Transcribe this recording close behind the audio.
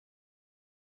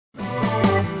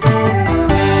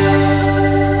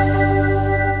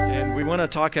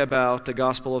want to talk about the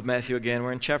Gospel of Matthew again.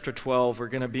 We're in chapter 12. We're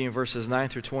going to be in verses 9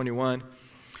 through 21.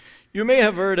 You may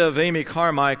have heard of Amy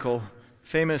Carmichael,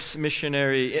 famous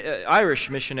missionary, Irish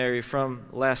missionary from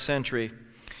last century.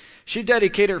 She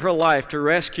dedicated her life to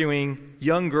rescuing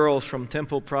young girls from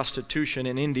temple prostitution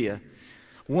in India.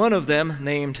 One of them,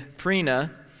 named Preena,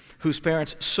 whose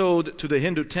parents sold to the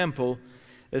Hindu temple,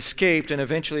 escaped and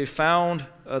eventually found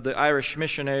the Irish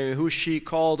missionary, who she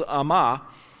called Amma,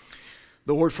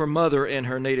 the word for mother in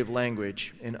her native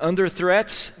language. And under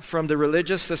threats from the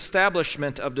religious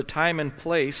establishment of the time and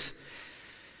place,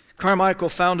 Carmichael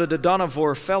founded the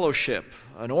Dohnavur Fellowship,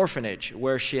 an orphanage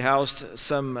where she housed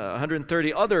some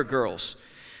 130 other girls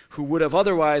who would have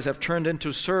otherwise have turned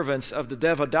into servants of the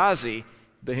Devadasi,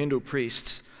 the Hindu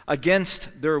priests,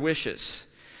 against their wishes,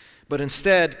 but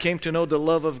instead came to know the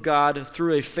love of God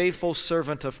through a faithful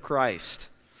servant of Christ.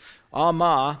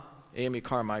 Amma, Amy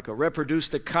Carmichael,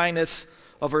 reproduced the kindness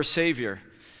of her Savior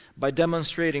by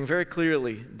demonstrating very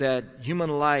clearly that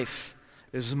human life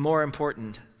is more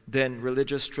important than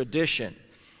religious tradition,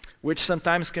 which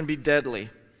sometimes can be deadly.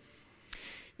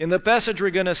 In the passage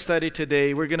we're going to study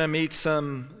today, we're going to meet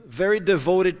some very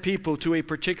devoted people to a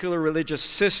particular religious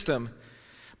system,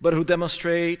 but who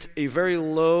demonstrate a very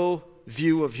low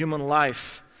view of human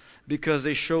life because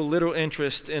they show little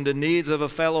interest in the needs of a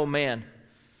fellow man.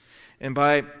 And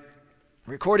by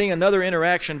recording another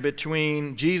interaction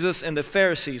between Jesus and the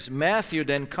Pharisees, Matthew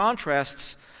then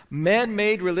contrasts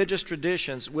man-made religious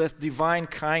traditions with divine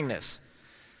kindness.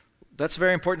 That's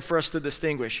very important for us to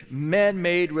distinguish.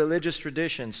 Man-made religious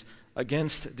traditions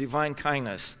against divine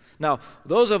kindness. Now,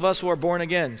 those of us who are born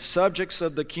again, subjects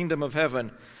of the kingdom of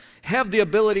heaven, have the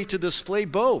ability to display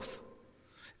both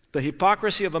the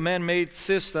hypocrisy of a man-made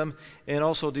system and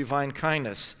also divine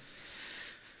kindness.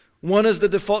 One is the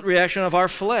default reaction of our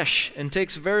flesh and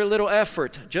takes very little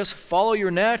effort. Just follow your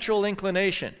natural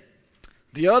inclination.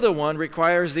 The other one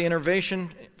requires the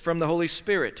intervention from the Holy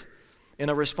Spirit in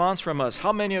a response from us.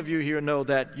 How many of you here know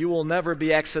that you will never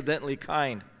be accidentally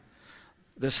kind?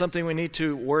 There's something we need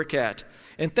to work at.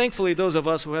 And thankfully, those of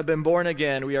us who have been born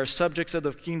again, we are subjects of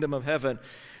the kingdom of heaven.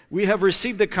 We have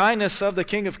received the kindness of the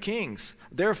King of Kings.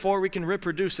 Therefore, we can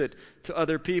reproduce it to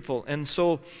other people. And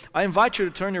so I invite you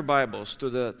to turn your Bibles to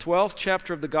the 12th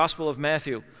chapter of the Gospel of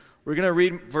Matthew. We're going to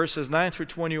read verses 9 through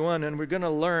 21, and we're going to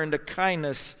learn the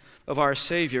kindness of our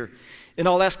Savior. And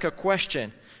I'll ask a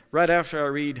question right after I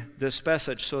read this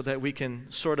passage so that we can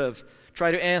sort of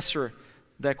try to answer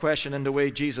that question in the way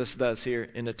Jesus does here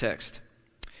in the text.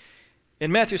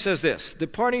 And Matthew says this,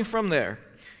 "Departing from there,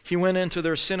 he went into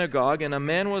their synagogue, and a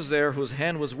man was there whose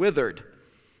hand was withered.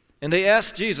 And they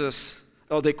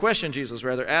questioned Jesus,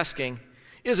 asking,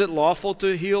 'Is it lawful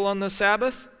to heal on the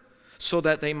Sabbath?' So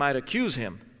that they might accuse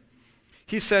him.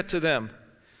 He said to them,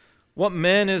 'What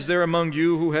man is there among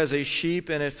you who has a sheep,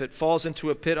 and if it falls into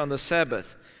a pit on the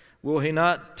Sabbath, will he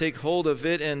not take hold of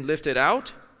it and lift it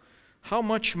out? How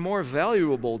much more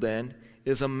valuable then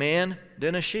is a man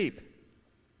than a sheep?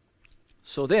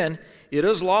 So then, it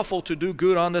is lawful to do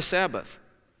good on the Sabbath.'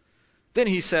 Then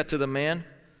he said to the man,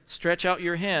 'Stretch out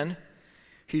your hand.'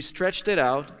 He stretched it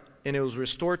out, and it was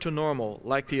restored to normal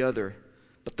like the other.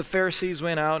 But the Pharisees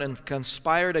went out and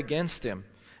conspired against him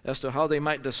as to how they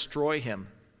might destroy him.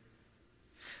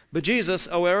 But Jesus,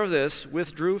 aware of this,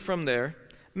 withdrew from there.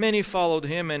 Many followed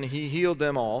him, and he healed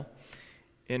them all,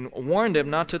 and warned them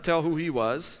not to tell who he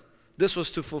was. This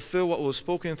was to fulfill what was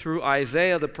spoken through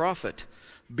Isaiah the prophet.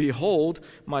 'Behold,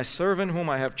 my servant whom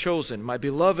I have chosen, my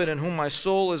beloved in whom my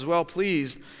soul is well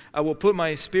pleased. I will put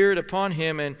my spirit upon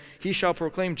him, and he shall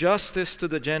proclaim justice to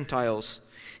the Gentiles.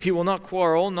 He will not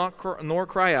quarrel, nor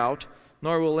cry out,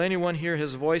 nor will anyone hear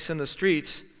his voice in the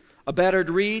streets. A battered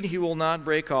reed he will not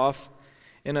break off,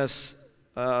 and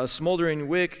a smoldering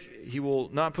wick he will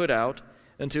not put out,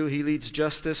 until he leads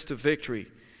justice to victory.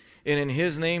 And in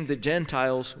his name the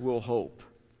Gentiles will hope.'"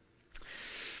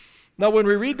 Now, when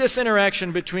we read this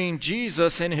interaction between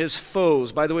Jesus and his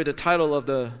foes, by the way, the title of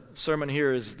the sermon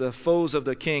here is The Foes of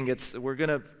the King. We're going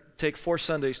to take 4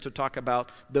 Sundays to talk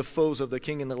about the foes of the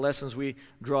king and the lessons we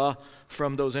draw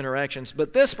from those interactions.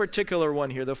 But this particular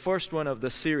one here, the first one of the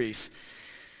series,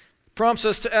 prompts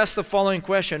us to ask the following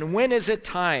question: when is it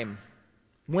time?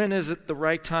 When is it the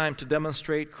right time to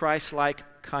demonstrate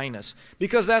Christ-like kindness?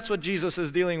 Because that's what Jesus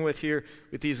is dealing with here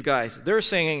with these guys. They're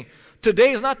saying,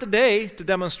 today is not the day to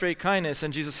demonstrate kindness.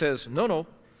 And Jesus says, no.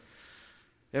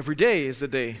 Every day is the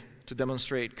day to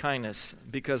demonstrate kindness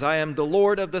because I am the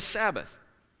Lord of the Sabbath.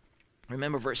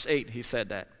 Remember verse 8, he said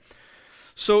that.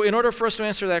 So in order for us to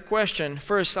answer that question,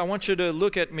 first I want you to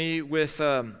look at me with,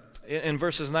 in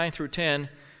verses 9 through 10,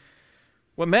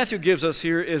 What Matthew gives us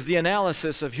here is the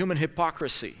analysis of human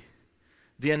hypocrisy.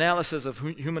 The analysis of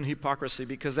human hypocrisy,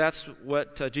 because that's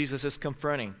what Jesus is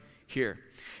confronting here.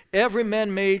 Every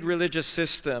man-made religious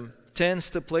system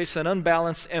tends to place an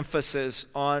unbalanced emphasis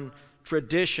on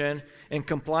tradition and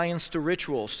compliance to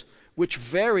rituals, which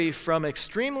vary from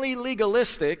extremely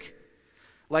legalistic,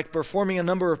 like performing a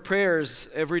number of prayers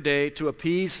every day to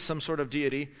appease some sort of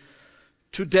deity,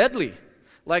 to deadly,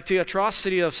 like the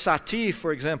atrocity of sati,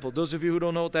 for example. Those of you who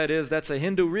don't know what that is, that's a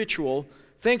Hindu ritual,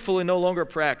 thankfully no longer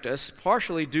practiced,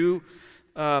 partially due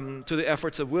to the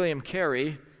efforts of William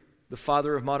Carey, the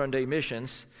father of modern-day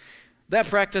missions. That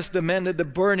practice demanded the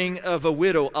burning of a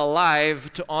widow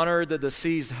alive to honor the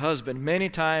deceased husband, many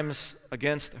times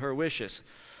against her wishes.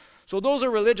 So those are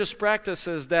religious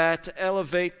practices that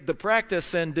elevate the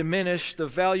practice and diminish the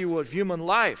value of human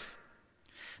life.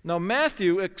 Now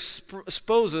Matthew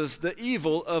exposes the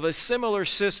evil of a similar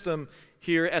system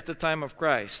here at the time of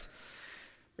Christ.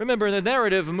 Remember, the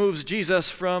narrative moves Jesus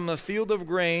from a field of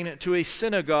grain to a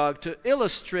synagogue to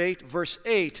illustrate verse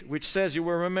 8, which says, you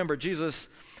will remember, Jesus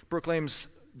proclaims,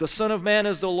 the Son of Man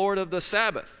is the Lord of the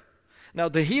Sabbath. Now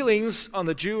the healings on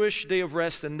the Jewish day of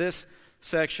rest in this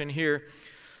section here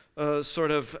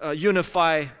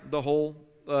unify the whole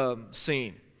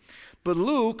scene. But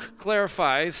Luke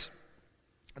clarifies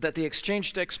that the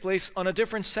exchange takes place on a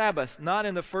different Sabbath, not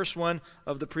in the first one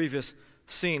of the previous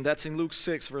scene. That's in Luke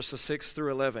 6, verses 6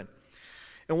 through 11.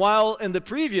 And while in the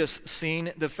previous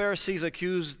scene, the Pharisees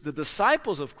accused the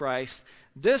disciples of Christ,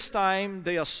 this time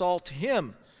they assault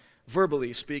him,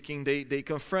 verbally speaking. They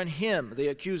confront him. They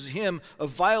accuse him of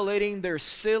violating their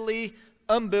silly,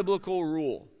 unbiblical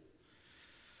rule.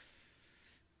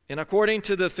 And according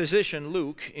to the physician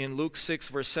Luke, in Luke 6,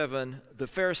 verse 7, the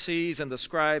Pharisees and the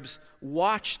scribes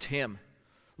watched him,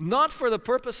 not for the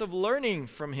purpose of learning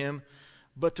from him,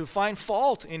 but to find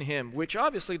fault in him, which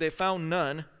obviously they found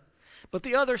none. But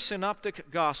the other synoptic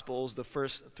gospels, the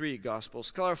first three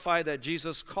gospels, clarify that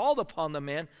Jesus called upon the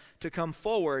man to come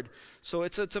forward. So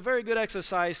it's a very good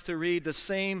exercise to read the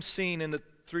same scene in the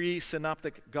three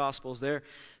synoptic gospels there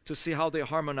to see how they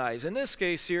harmonize. In this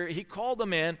case here, he called the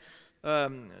man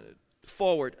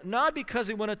forward, not because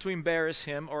he wanted to embarrass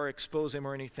him or expose him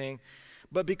or anything,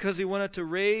 but because he wanted to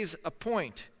raise a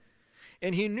point.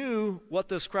 And he knew what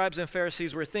the scribes and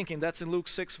Pharisees were thinking. That's in Luke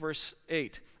 6, verse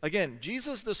 8. Again,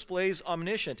 Jesus displays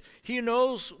omniscience. He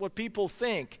knows what people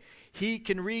think. He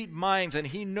can read minds, and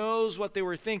he knows what they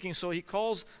were thinking, so he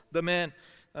calls the man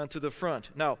to the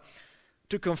front. Now,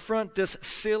 to confront this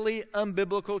silly,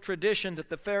 unbiblical tradition that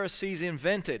the Pharisees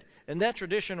invented, and that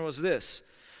tradition was this.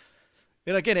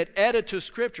 And again, it added to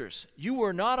scriptures. You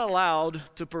were not allowed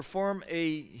to perform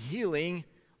a healing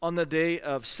on the day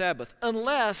of Sabbath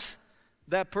unless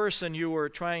that person you were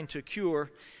trying to cure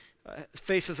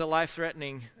faces a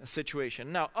life-threatening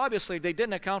situation. Now, obviously, they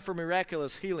didn't account for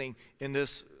miraculous healing in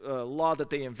this law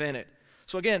that they invented.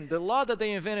 So again, the law that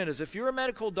they invented is if you're a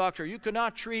medical doctor, you could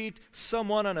not treat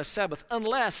someone on a Sabbath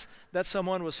unless that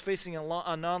someone was facing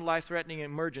a non-life-threatening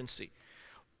emergency.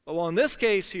 Well, in this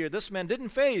case here, this man didn't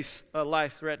face a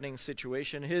life-threatening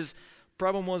situation. His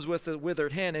problem was with the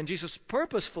withered hand, and Jesus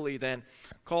purposefully then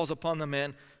calls upon the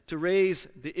man to raise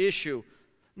the issue.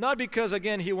 Not because,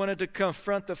 again, he wanted to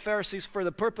confront the Pharisees for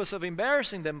the purpose of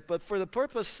embarrassing them, but for the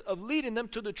purpose of leading them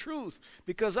to the truth,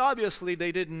 because obviously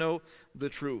they didn't know the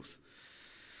truth.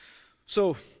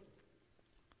 So,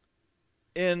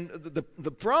 and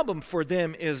the problem for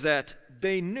them is that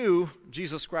they knew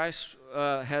Jesus Christ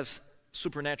has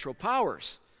supernatural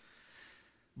powers,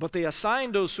 but they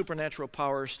assigned those supernatural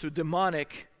powers to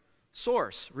demonic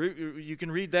source. You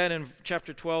can read that in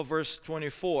chapter 12, verse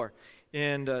 24.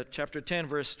 In chapter 10,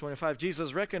 verse 25,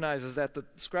 Jesus recognizes that the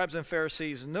scribes and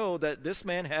Pharisees know that this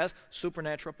man has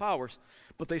supernatural powers,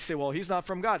 but they say, well, he's not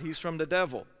from God, he's from the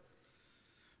devil.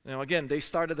 Now again, they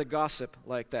started the gossip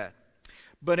like that.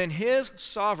 But in his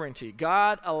sovereignty,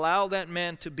 God allowed that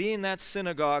man to be in that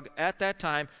synagogue at that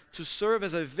time to serve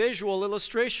as a visual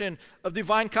illustration of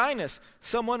divine kindness.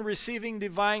 Someone receiving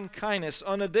divine kindness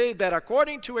on a day that,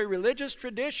 according to a religious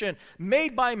tradition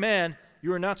made by man,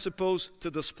 you are not supposed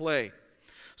to display.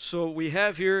 So we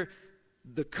have here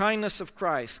the kindness of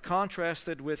Christ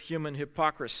contrasted with human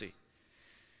hypocrisy.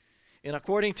 And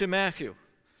according to Matthew,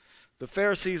 the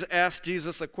Pharisees asked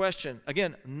Jesus a question,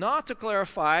 again, not to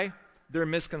clarify their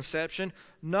misconception,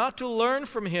 not to learn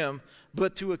from him,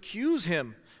 but to accuse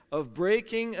him of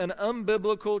breaking an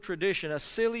unbiblical tradition, a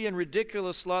silly and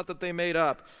ridiculous law that they made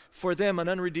up, for them an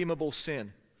unredeemable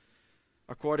sin.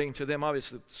 According to them,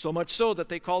 obviously, so much so that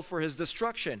they called for his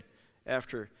destruction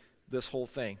after this whole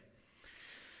thing.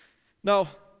 Now,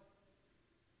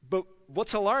 but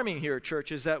what's alarming here,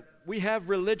 church, is that we have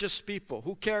religious people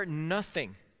who care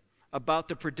nothing about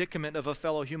the predicament of a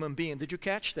fellow human being. Did you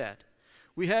catch that?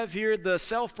 We have here the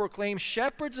self-proclaimed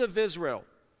shepherds of Israel,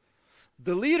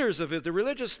 the leaders of it, the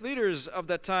religious leaders of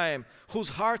that time, whose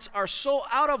hearts are so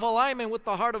out of alignment with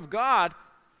the heart of God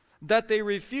that they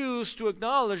refuse to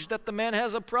acknowledge that the man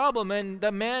has a problem and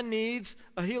the man needs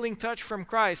a healing touch from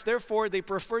Christ. Therefore, they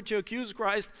prefer to accuse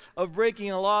Christ of breaking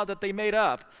a law that they made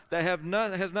up that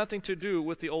has nothing to do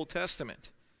with the Old Testament.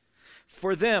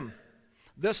 For them,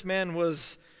 this man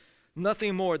was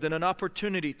nothing more than an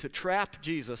opportunity to trap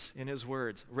Jesus in his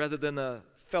words rather than a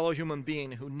fellow human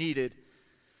being who needed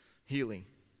healing.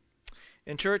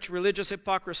 In church, religious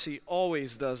hypocrisy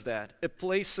always does that. It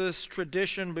places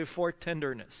tradition before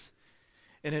tenderness,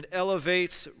 and it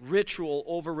elevates ritual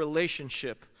over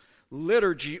relationship,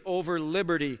 liturgy over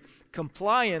liberty,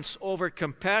 compliance over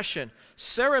compassion,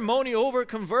 ceremony over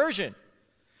conversion.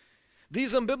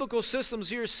 These unbiblical systems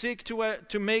here seek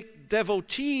to make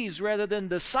devotees rather than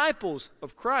disciples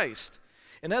of Christ,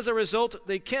 and as a result,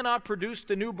 they cannot produce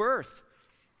the new birth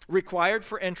required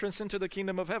for entrance into the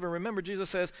kingdom of heaven. Remember, Jesus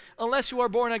says, unless you are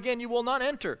born again, you will not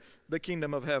enter the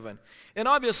kingdom of heaven. And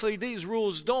obviously, these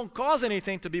rules don't cause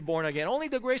anything to be born again. Only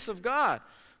the grace of God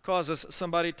causes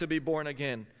somebody to be born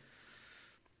again.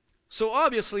 So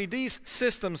obviously, these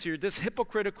systems here, this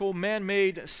hypocritical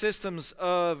man-made systems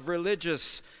of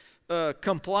religious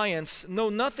compliance, know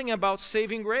nothing about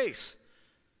saving grace.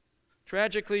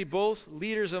 Tragically, both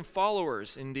leaders and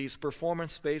followers in these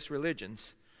performance-based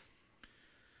religions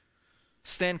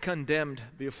stand condemned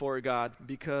before God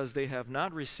because they have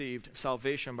not received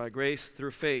salvation by grace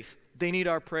through faith. They need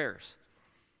our prayers.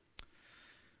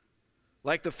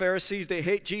 Like the Pharisees, they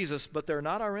hate Jesus, but they're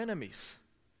not our enemies.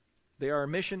 They are a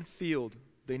mission field.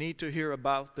 They need to hear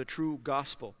about the true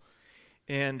gospel,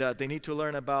 and they need to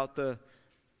learn about the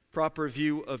proper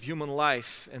view of human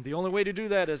life. And the only way to do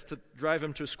that is to drive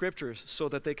them to Scriptures so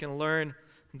that they can learn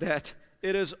that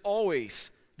it is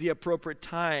always the appropriate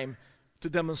time to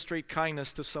demonstrate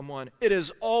kindness to someone. It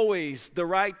is always the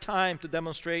right time to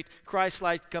demonstrate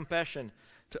Christ-like compassion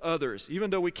to others,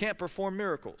 even though we can't perform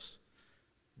miracles.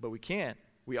 But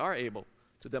we are able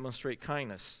to demonstrate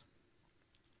kindness.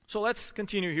 So let's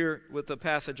continue here with the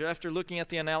passage. After looking at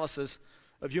the analysis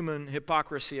of human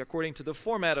hypocrisy according to the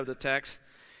format of the text,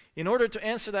 in order to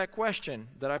answer that question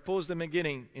that I posed in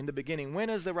the beginning, when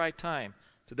is the right time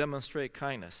to demonstrate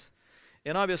kindness?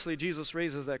 And obviously Jesus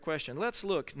raises that question. Let's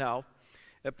look now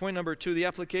at point number 2, the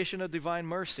application of divine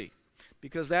mercy,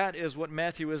 because that is what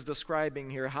Matthew is describing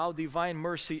here, how divine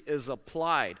mercy is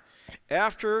applied.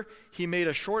 After he made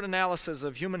a short analysis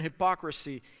of human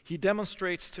hypocrisy, he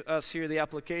demonstrates to us here the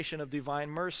application of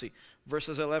divine mercy,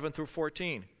 verses 11 through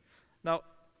 14. Now,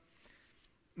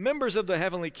 members of the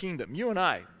heavenly kingdom, you and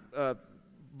I,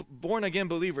 born-again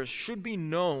believers, should be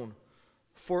known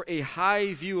for a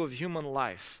high view of human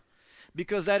life,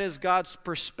 because that is God's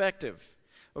perspective.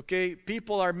 Okay,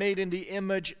 people are made in the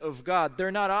image of God.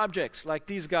 They're not objects like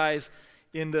these guys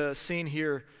in the scene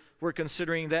here we're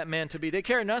considering that man to be. They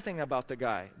care nothing about the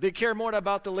guy. They care more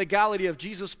about the legality of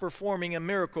Jesus performing a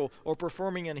miracle or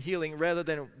performing a healing rather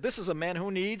than this is a man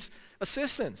who needs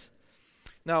assistance.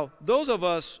 Now, those of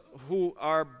us who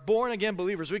are born-again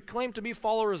believers, we claim to be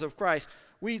followers of Christ.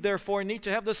 We therefore need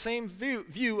to have the same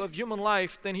view of human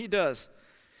life than he does,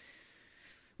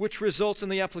 which results in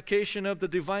the application of the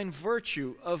divine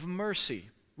virtue of mercy.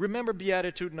 Remember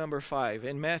Beatitude number 5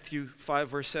 in Matthew 5,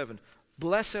 verse 7.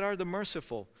 Blessed are the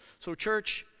merciful. So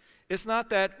church, it's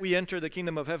not that we enter the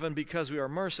kingdom of heaven because we are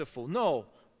merciful. No,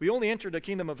 we only enter the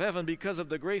kingdom of heaven because of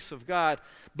the grace of God.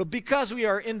 But because we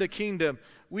are in the kingdom,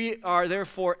 we are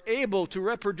therefore able to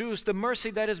reproduce the mercy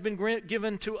that has been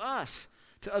given to us,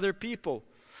 to other people.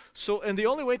 So, and the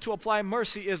only way to apply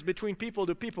mercy is between people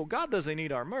to people. God doesn't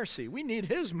need our mercy. We need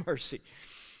His mercy.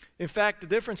 In fact, the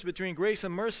difference between grace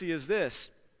and mercy is this.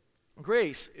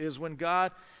 Grace is when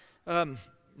God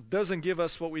doesn't give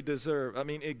us what we deserve. I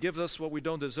mean, it gives us what we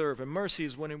don't deserve. And mercy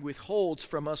is when it withholds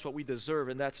from us what we deserve,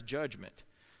 and that's judgment.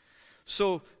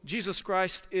 So, Jesus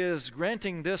Christ is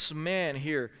granting this man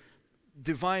here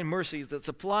divine mercies that's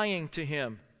applying to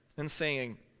him and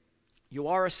saying, you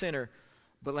are a sinner,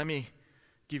 but let me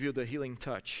give you the healing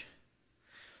touch.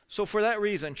 So for that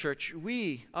reason, church,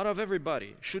 we, out of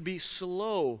everybody, should be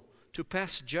slow to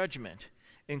pass judgment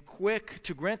and quick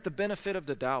to grant the benefit of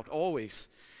the doubt, always.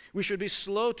 We should be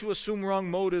slow to assume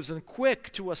wrong motives and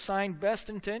quick to assign best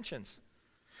intentions.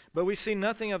 But we see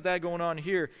nothing of that going on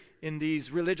here in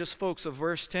these religious folks of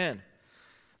verse 10.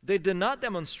 They did not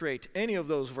demonstrate any of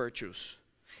those virtues.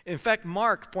 In fact,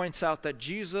 Mark points out that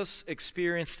Jesus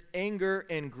experienced anger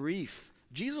and grief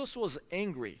Jesus was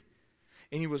angry,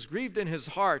 and he was grieved in his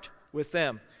heart with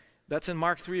them. That's in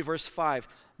Mark 3, verse 5.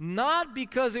 Not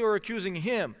because they were accusing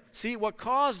him. See, what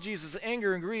caused Jesus'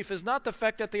 anger and grief is not the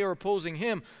fact that they were opposing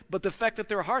him, but the fact that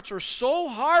their hearts were so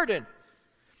hardened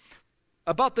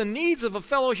about the needs of a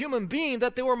fellow human being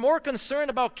that they were more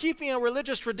concerned about keeping a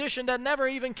religious tradition that never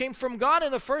even came from God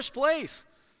in the first place.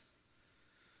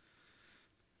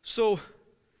 So,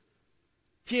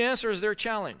 he answers their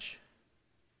challenge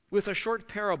with a short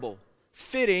parable,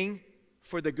 fitting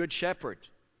for the Good Shepherd.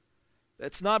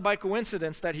 It's not by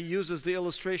coincidence that he uses the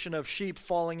illustration of sheep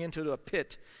falling into a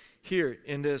pit here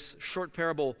in this short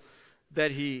parable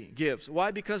that he gives. Why?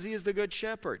 Because he is the Good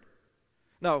Shepherd.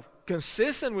 Now,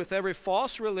 consistent with every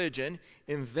false religion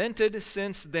invented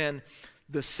since then,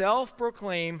 the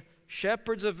self-proclaimed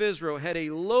shepherds of Israel had a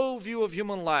low view of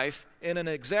human life and an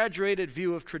exaggerated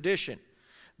view of tradition.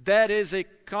 That is a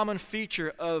common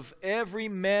feature of every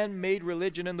man-made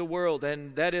religion in the world,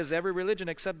 and that is every religion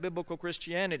except biblical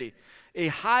Christianity. A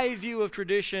high view of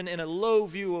tradition and a low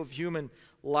view of human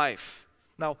life.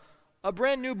 Now, a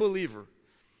brand new believer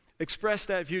expressed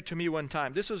that view to me one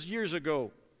time. This was years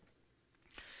ago.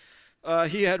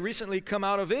 He had recently come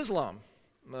out of Islam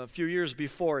a few years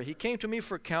before. He came to me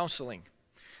for counseling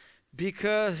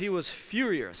because he was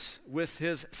furious with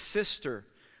his sister,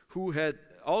 who had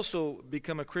also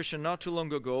become a Christian not too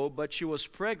long ago, but she was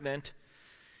pregnant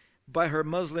by her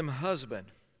Muslim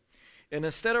husband. And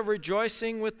instead of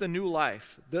rejoicing with the new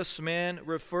life, this man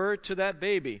referred to that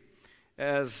baby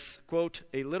as, quote,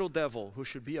 a little devil who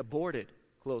should be aborted,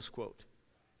 close quote.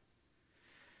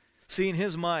 See, in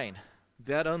his mind,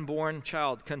 that unborn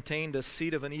child contained the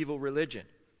seed of an evil religion.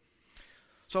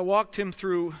 So I walked him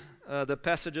through the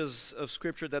passages of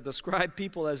Scripture that describe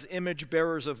people as image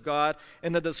bearers of God,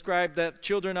 and that describe that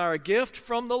children are a gift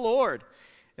from the Lord,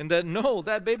 and that no,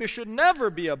 that baby should never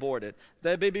be aborted.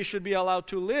 That baby should be allowed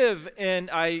to live. And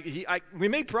we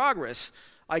made progress.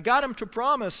 I got him to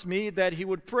promise me that he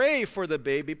would pray for the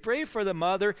baby, pray for the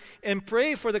mother, and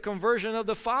pray for the conversion of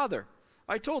the father.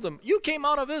 I told him, you came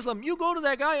out of Islam, you go to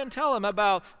that guy and tell him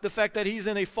about the fact that he's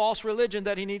in a false religion,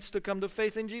 that he needs to come to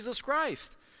faith in Jesus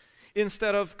Christ,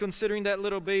 instead of considering that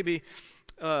little baby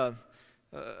a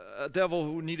devil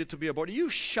who needed to be aborted. You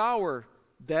shower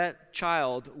that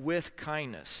child with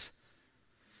kindness.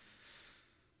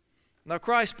 Now,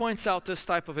 Christ points out this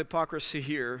type of hypocrisy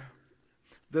here.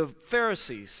 The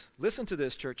Pharisees, listen to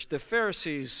this, church, the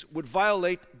Pharisees would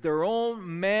violate their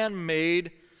own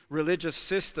man-made religious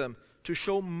system to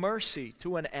show mercy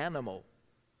to an animal,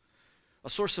 a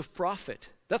source of profit.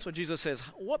 That's what Jesus says.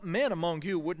 What man among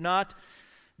you would not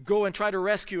go and try to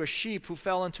rescue a sheep who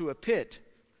fell into a pit?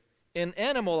 An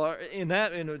animal,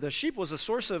 the sheep was a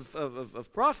source of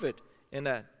profit in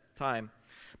that time.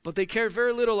 But they cared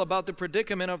very little about the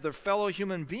predicament of their fellow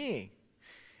human being.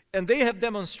 And they have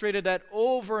demonstrated that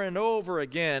over and over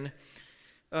again,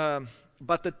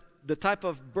 but the type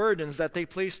of burdens that they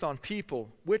placed on people,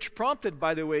 which prompted,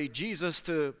 by the way, Jesus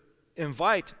to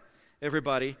invite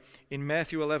everybody in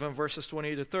Matthew 11, verses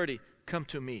 28 to 30, come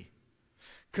to me.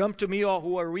 Come to me, all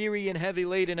who are weary and heavy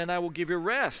laden, and I will give you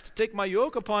rest. Take my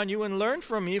yoke upon you and learn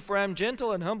from me, for I am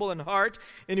gentle and humble in heart,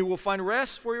 and you will find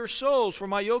rest for your souls. For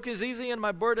my yoke is easy and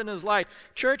my burden is light.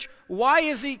 Church, why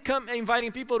is he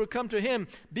inviting people to come to him?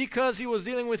 Because he was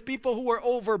dealing with people who were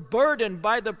overburdened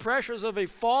by the pressures of a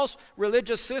false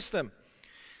religious system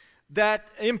that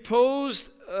imposed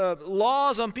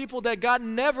laws on people that God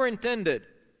never intended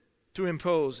to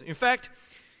impose. In fact,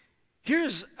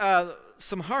 here's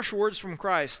some harsh words from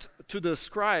Christ to the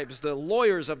scribes, the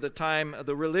lawyers of the time,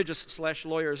 the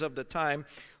religious/lawyers of the time.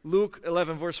 Luke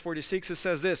 11, verse 46, it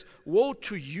says this, woe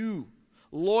to you,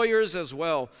 lawyers as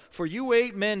well, for you weigh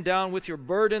men down with your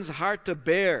burdens hard to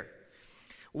bear,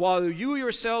 while you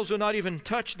yourselves will not even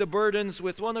touch the burdens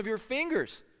with one of your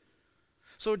fingers.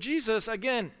 So Jesus,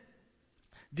 again,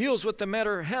 deals with the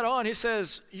matter head on. He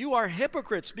says, you are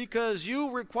hypocrites because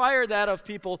you require that of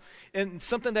people and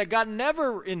something that God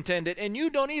never intended, and you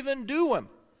don't even do them.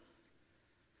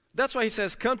 That's why he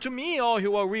says, come to me, all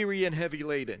who are weary and heavy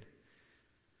laden.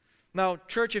 Now,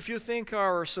 church, if you think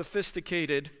our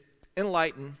sophisticated,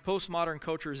 enlightened, postmodern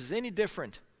culture is any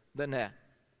different than that,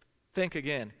 think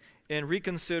again and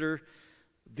reconsider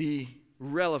the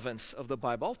relevance of the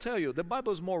Bible. I'll tell you, the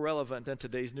Bible is more relevant than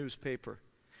today's newspaper.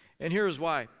 And here's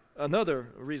why. Another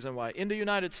reason why. In the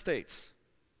United States,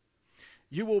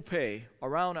 you will pay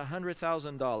around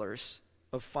 $100,000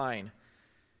 of fine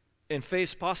and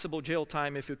face possible jail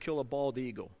time if you kill a bald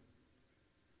eagle.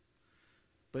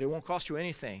 But it won't cost you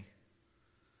anything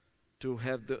to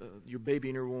have your baby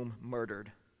in your womb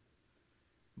murdered.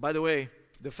 By the way,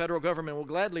 The federal government will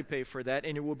gladly pay for that,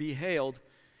 and you will be hailed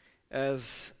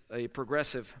as a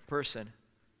progressive person.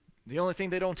 The only thing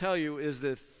they don't tell you is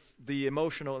the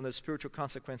emotional and the spiritual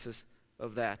consequences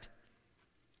of that.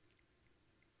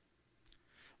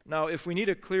 Now, if we need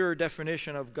a clearer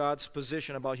definition of God's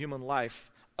position about human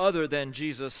life, other than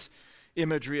Jesus'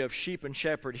 imagery of sheep and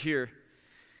shepherd here,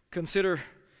 consider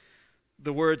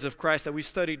the words of Christ that we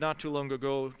studied not too long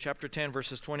ago, chapter 10,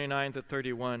 verses 29 to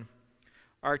 31.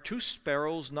 Are 2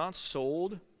 sparrows not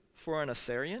sold for an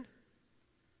assarion?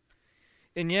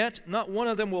 And yet not one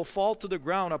of them will fall to the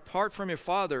ground apart from your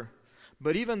Father,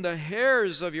 but even the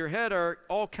hairs of your head are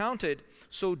all counted.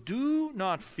 So do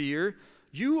not fear.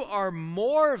 You are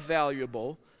more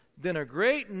valuable than a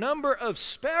great number of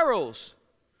sparrows.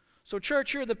 So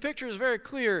church, here the picture is very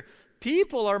clear.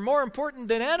 People are more important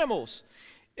than animals.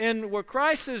 And what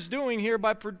Christ is doing here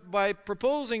by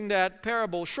proposing that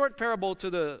parable, short parable to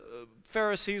the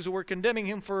Pharisees who were condemning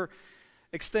him for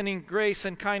extending grace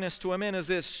and kindness to a man, is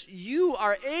this: you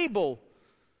are able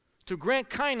to grant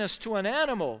kindness to an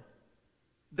animal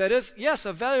that is, yes,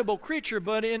 a valuable creature,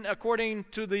 but according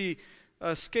to the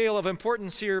scale of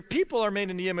importance here, people are made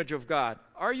in the image of God.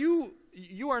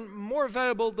 You are more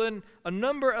valuable than a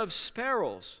number of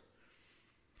sparrows.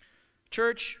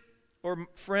 Church or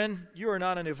friend, you are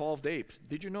not an evolved ape.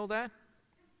 Did you know that?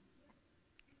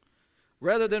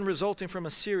 Rather than resulting from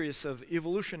a series of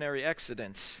evolutionary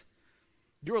accidents,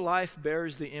 your life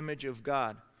bears the image of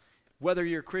God, whether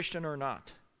you're Christian or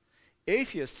not.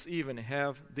 Atheists even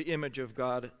have the image of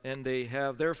God, and they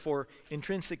have, therefore,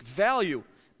 intrinsic value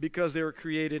because they were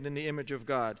created in the image of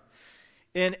God.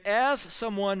 And as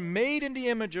someone made in the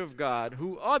image of God,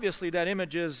 who obviously that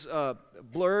image is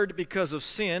blurred because of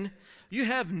sin, you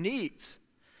have needs.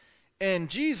 And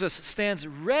Jesus stands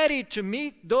ready to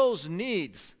meet those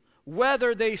needs,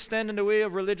 whether they stand in the way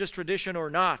of religious tradition or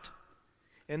not.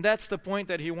 And that's the point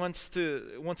that he wants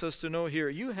us to know here.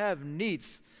 You have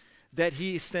needs that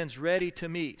he stands ready to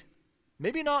meet.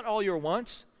 Maybe not all your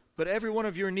wants, but every one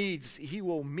of your needs he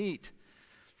will meet,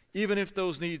 even if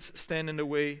those needs stand in the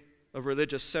way of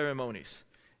religious ceremonies.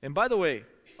 And by the way,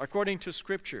 according to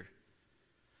Scripture,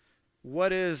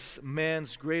 what is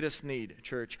man's greatest need,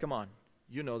 church? Come on,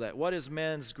 you know that. What is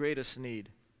man's greatest need?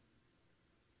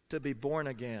 To be born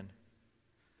again.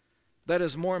 That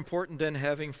is more important than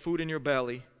having food in your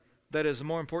belly. That is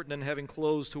more important than having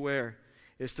clothes to wear,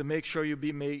 is to make sure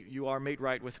you are made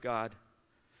right with God.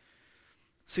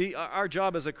 See, our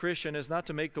job as a Christian is not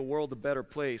to make the world a better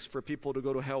place for people to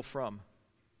go to hell from.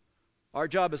 Our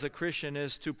job as a Christian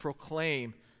is to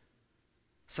proclaim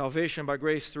salvation by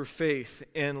grace through faith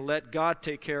and let God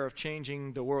take care of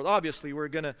changing the world. Obviously, we're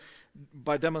going to,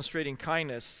 by demonstrating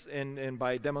kindness and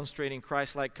by demonstrating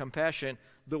Christ-like compassion,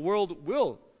 the world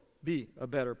will be a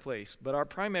better place. But our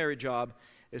primary job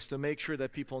is to make sure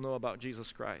that people know about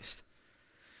Jesus Christ.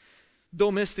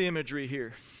 Don't miss the imagery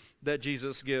here that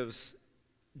Jesus gives.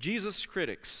 Jesus'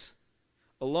 critics,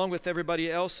 along with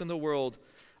everybody else in the world,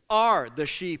 are the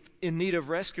sheep in need of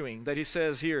rescuing, that he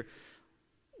says here.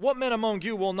 What man among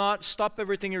you will not stop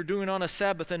everything you're doing on a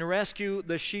Sabbath and rescue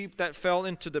the sheep that fell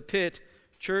into the pit?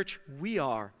 Church, we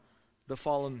are the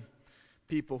fallen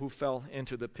people who fell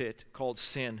into the pit called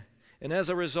sin. And as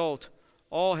a result,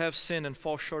 all have sinned and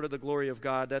fall short of the glory of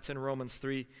God. That's in Romans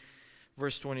 3,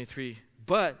 verse 23.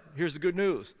 But here's the good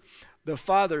news. The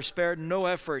Father spared no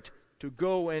effort to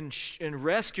go and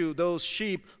rescue those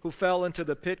sheep who fell into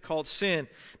the pit called sin,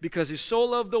 because he so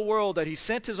loved the world that he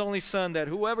sent his only Son, that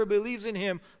whoever believes in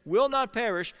him will not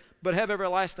perish but have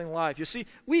everlasting life. You see,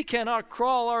 we cannot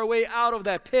crawl our way out of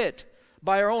that pit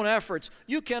by our own efforts.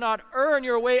 You cannot earn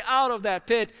your way out of that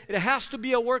pit. It has to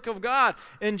be a work of God.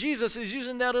 And Jesus is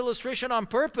using that illustration on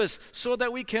purpose so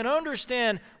that we can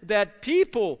understand that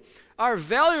people are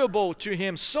valuable to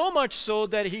him, so much so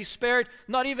that he spared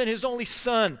not even his only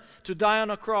Son to die on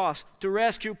a cross to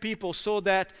rescue people so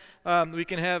that we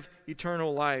can have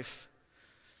eternal life,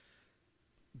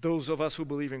 those of us who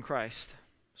believe in Christ.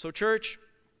 So church,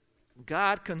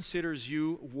 God considers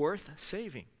you worth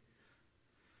saving.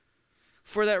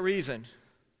 For that reason,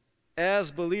 as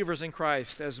believers in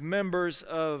Christ, as members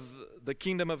of the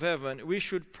kingdom of heaven, we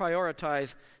should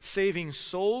prioritize saving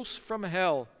souls from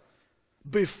hell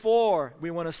before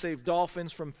we want to save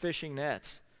dolphins from fishing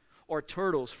nets or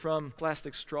turtles from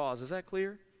plastic straws. Is that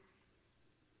clear?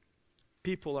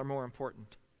 People are more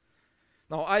important.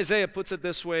 Now, Isaiah puts it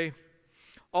this way: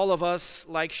 all of us,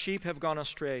 like sheep, have gone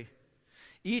astray.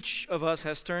 Each of us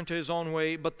has turned to his own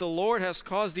way, but the Lord has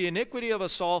caused the iniquity of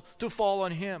us all to fall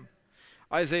on him.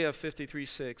 Isaiah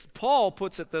 53:6. Paul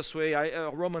puts it this way,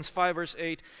 Romans 5 verse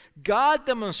 8. God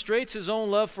demonstrates his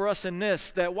own love for us in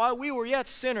this, that while we were yet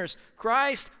sinners,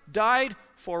 Christ died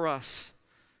for us.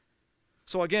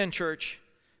 So again, church,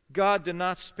 God did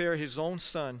not spare his own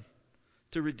Son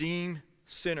to redeem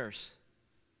sinners.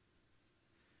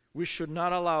 We should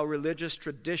not allow religious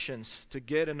traditions to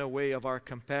get in the way of our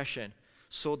compassion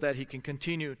so that he can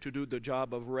continue to do the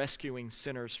job of rescuing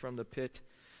sinners from the pit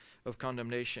of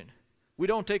condemnation. We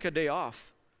don't take a day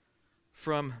off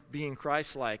from being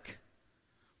Christ-like.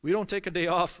 We don't take a day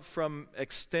off from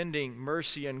extending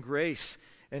mercy and grace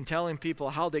and telling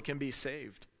people how they can be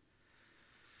saved.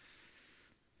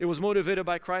 It was motivated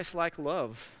by Christ-like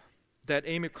love that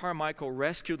Amy Carmichael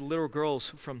rescued little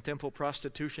girls from temple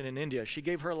prostitution in India. She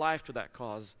gave her life to that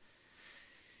cause.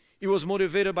 It was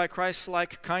motivated by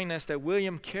Christ-like kindness that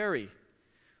William Carey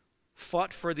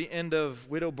fought for the end of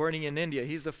widow burning in India.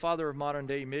 He's the father of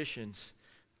modern-day missions,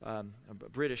 a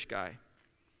British guy.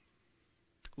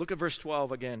 Look at verse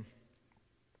 12 again.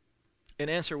 And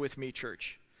answer with me,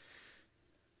 church.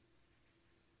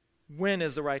 When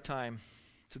is the right time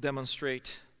to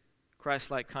demonstrate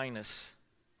Christ-like kindness?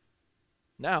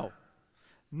 Now.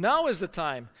 Now is the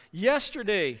time.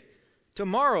 Yesterday,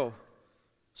 tomorrow,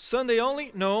 Sunday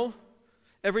only? No.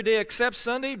 Every day except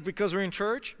Sunday because we're in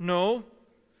church? No.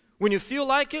 When you feel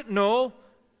like it? No.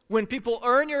 When people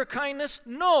earn your kindness?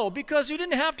 No, because you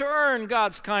didn't have to earn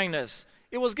God's kindness.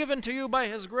 It was given to you by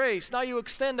his grace. Now you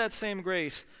extend that same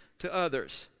grace to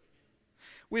others.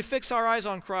 We fix our eyes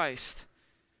on Christ,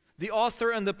 the author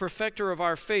and the perfecter of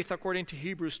our faith, according to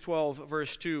Hebrews 12,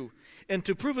 verse 2. And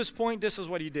to prove his point, this is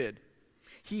what he did.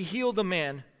 He healed a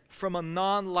man from a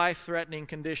non-life-threatening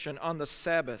condition on the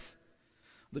Sabbath,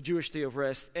 the Jewish day of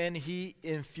rest, and he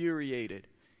infuriated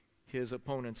his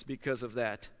opponents because of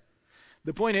that.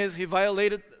 The point is, he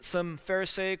violated some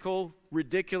Pharisaical,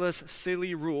 ridiculous,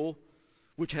 silly rule,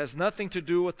 which has nothing to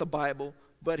do with the Bible,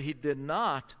 but he did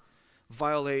not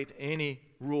violate any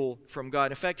rule from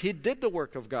God. In fact, he did the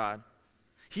work of God.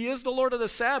 He is the Lord of the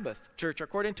Sabbath, church.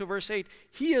 According to verse 8,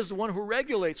 he is the one who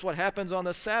regulates what happens on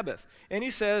the Sabbath. And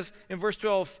he says in verse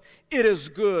 12, it is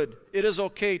good, it is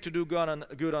okay to do good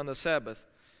on the Sabbath.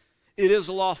 It is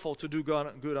lawful to do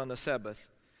good on the Sabbath.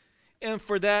 And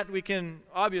for that, we can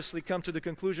obviously come to the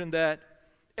conclusion that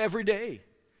every day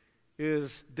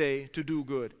is day to do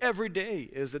good. Every day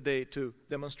is the day to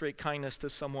demonstrate kindness to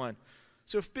someone.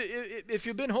 So if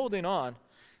you've been holding on,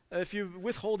 if you're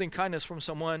withholding kindness from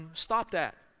someone, stop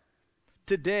that.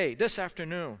 Today, this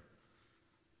afternoon,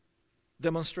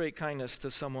 demonstrate kindness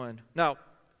to someone. Now,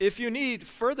 if you need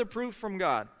further proof from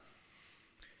God,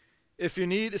 if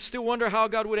you still wonder how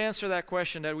God would answer that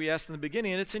question that we asked in the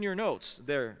beginning, and it's in your notes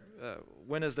there,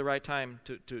 when is the right time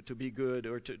to be good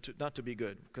or to not to be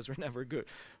good, because we're never good.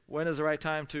 When is the right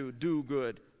time to do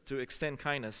good, to extend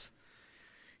kindness?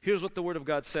 Here's what the Word of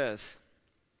God says.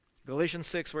 Galatians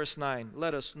 6, verse 9,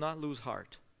 let us not lose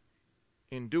heart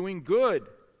in doing good,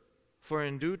 for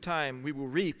in due time we will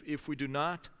reap if we do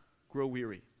not grow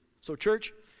weary. So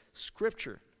church,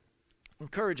 Scripture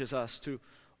encourages us to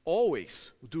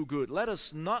always do good. Let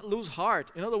us not lose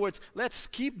heart. In other words, let's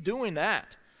keep doing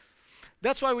that.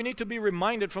 That's why we need to be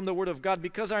reminded from the Word of God,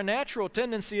 because our natural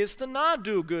tendency is to not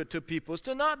do good to people, is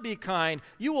to not be kind.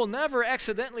 You will never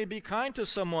accidentally be kind to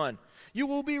someone. You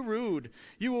will be rude.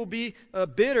 You will be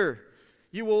bitter.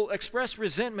 You will express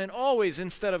resentment always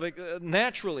instead of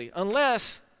naturally,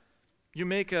 unless you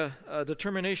make a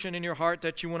determination in your heart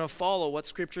that you want to follow what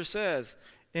Scripture says.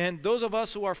 And those of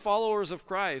us who are followers of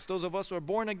Christ, those of us who are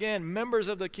born again, members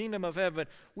of the kingdom of heaven,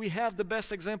 we have the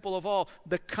best example of all,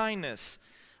 the kindness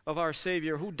of our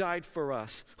Savior who died for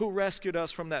us, who rescued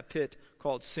us from that pit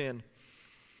called sin.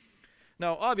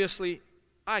 Now, obviously,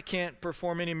 I can't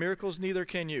perform any miracles, neither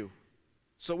can you.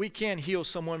 So we can't heal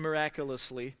someone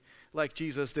miraculously like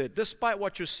Jesus did, despite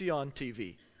what you see on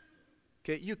TV.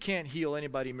 Okay, you can't heal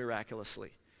anybody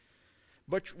miraculously.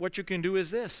 But what you can do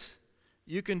is this.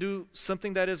 You can do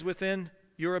something that is within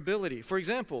your ability. For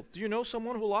example, do you know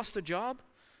someone who lost a job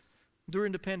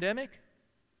during the pandemic?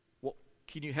 Well,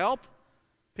 can you help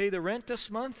pay the rent this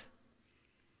month?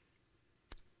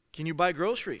 Can you buy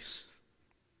groceries?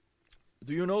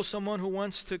 Do you know someone who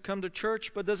wants to come to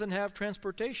church but doesn't have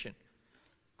transportation?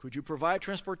 Could you provide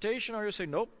transportation, or you say,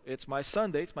 nope, it's my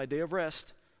Sunday, it's my day of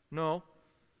rest? No.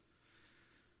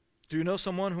 Do you know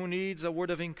someone who needs a word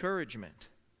of encouragement?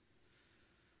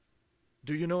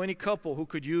 Do you know any couple who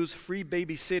could use free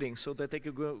babysitting so that they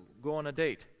could go on a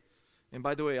date? And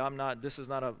by the way, this is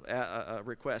not a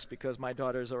request, because my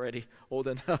daughter is already old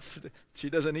enough.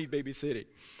 She doesn't need babysitting.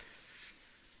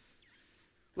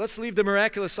 Let's leave the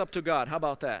miraculous up to God. How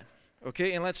about that?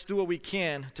 Okay, and let's do what we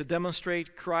can to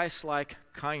demonstrate Christ-like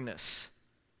kindness.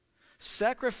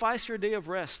 Sacrifice your day of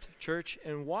rest, church,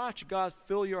 and watch God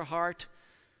fill your heart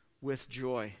with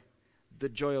joy, the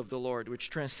joy of the Lord,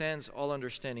 which transcends all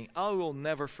understanding. I will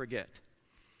never forget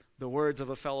the words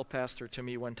of a fellow pastor to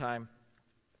me one time.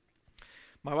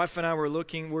 My wife and I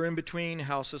we're in between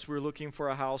houses. We were looking for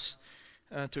a house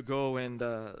to go, and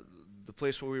the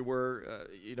place where we were,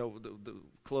 the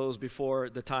closed before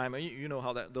the time. You know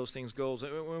how those things goes.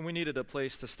 When we needed a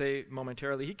place to stay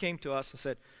momentarily, he came to us and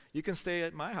said, "You can stay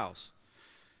at my house."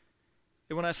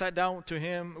 And when I sat down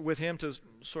with him to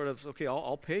sort of, okay,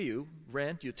 I'll pay you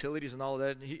rent, utilities, and all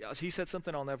of that, he said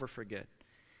something I'll never forget.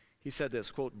 He said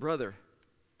this, quote, "Brother,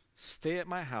 stay at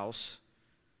my house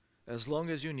as long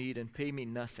as you need and pay me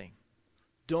nothing.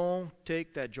 Don't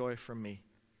take that joy from me."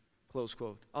 Close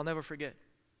quote. I'll never forget.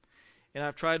 And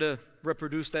I've tried to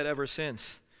reproduce that ever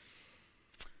since.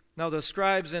 Now the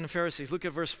scribes and Pharisees, look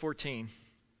at verse 14.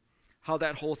 How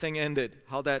that whole thing ended.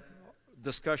 How that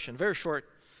discussion, very short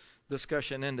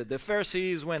discussion, ended. The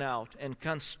Pharisees went out and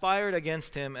conspired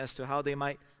against him as to how they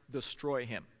might destroy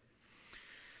him.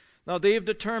 Now they've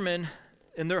determined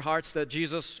in their hearts that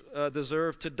Jesus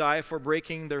deserved to die for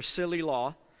breaking their silly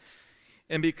law,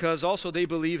 and because also they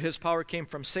believe his power came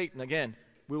from Satan. Again,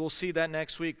 we will see that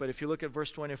next week, but if you look at verse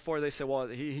 24, they say, well,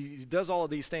 he does all of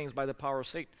these things by the power of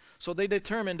Satan. So they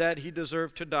determined that he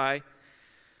deserved to die.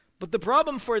 But the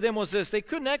problem for them was this: they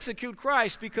couldn't execute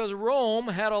Christ because Rome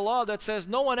had a law that says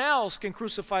no one else can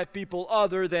crucify people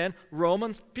other than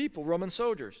Roman people, Roman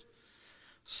soldiers.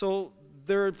 So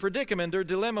their predicament, their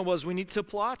dilemma was, we need to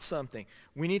plot something.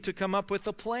 We need to come up with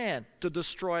a plan to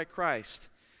destroy Christ.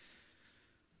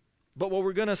 But what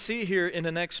we're going to see here in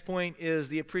the next point is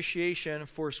the appreciation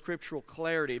for scriptural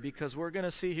clarity, because we're going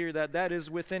to see here that is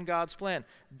within God's plan.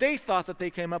 They thought that they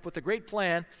came up with a great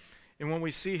plan, and what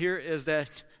we see here is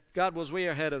that God was way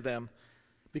ahead of them,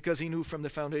 because he knew from the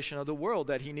foundation of the world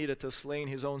that he needed to slay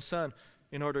his own son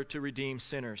in order to redeem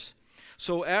sinners.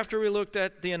 So after we looked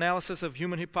at the analysis of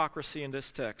human hypocrisy in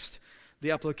this text,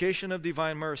 the application of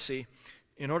divine mercy,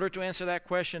 in order to answer that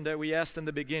question that we asked in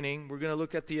the beginning, we're going to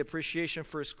look at the appreciation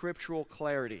for scriptural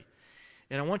clarity.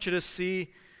 And I want you to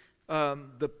see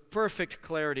the perfect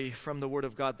clarity from the Word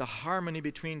of God, the harmony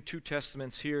between two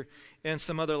testaments here, and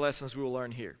some other lessons we will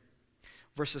learn here.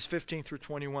 Verses 15 through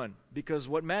 21. Because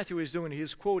what Matthew is doing,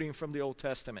 he's quoting from the Old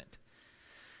Testament.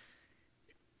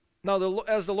 Now,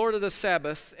 as the Lord of the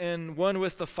Sabbath and one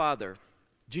with the Father,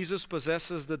 Jesus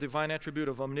possesses the divine attribute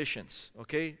of omniscience.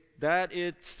 Okay? That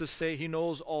is to say, he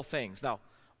knows all things. Now,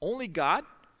 only God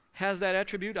has that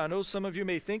attribute. I know some of you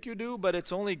may think you do, but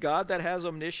it's only God that has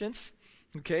omniscience.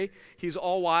 Okay? He's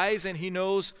all-wise, and he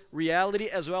knows reality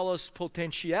as well as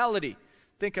potentiality.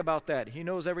 Think about that. He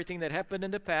knows everything that happened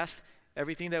in the past,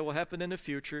 everything that will happen in the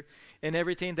future, and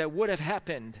everything that would have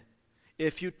happened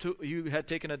if you had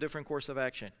taken a different course of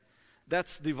action.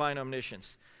 That's divine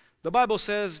omniscience. The Bible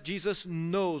says Jesus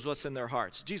knows what's in their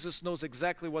hearts. Jesus knows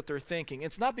exactly what they're thinking.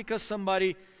 It's not because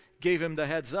somebody gave him the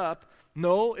heads up.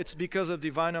 No, it's because of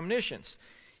divine omniscience.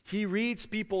 He reads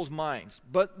people's minds.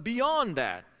 But beyond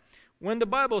that, when the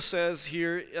Bible says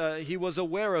here he was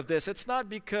aware of this, it's not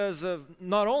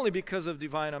only because of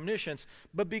divine omniscience,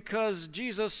 but because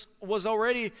Jesus was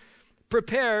already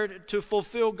prepared to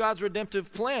fulfill God's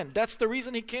redemptive plan. That's the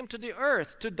reason he came to the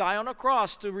earth, to die on a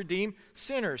cross, to redeem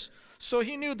sinners. So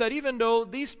he knew that even though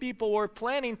these people were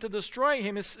planning to destroy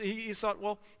him, he thought,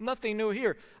 well, nothing new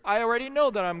here. I already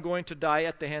know that I'm going to die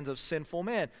at the hands of sinful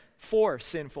men, for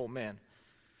sinful men.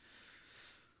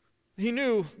 He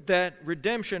knew that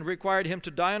redemption required him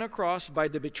to die on a cross by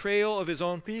the betrayal of his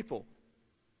own people.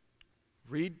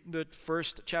 Read the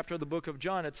first chapter of the book of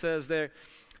John. It says there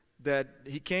that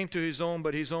he came to his own,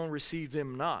 but his own received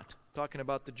him not. Talking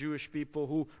about the Jewish people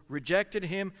who rejected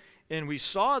him. And we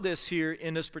saw this here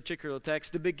in this particular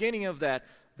text, the beginning of that.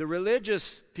 The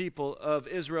religious people of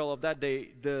Israel of that day,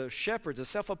 the shepherds, the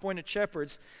self-appointed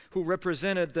shepherds who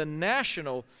represented the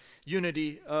national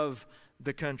unity of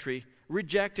the country,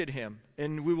 rejected him.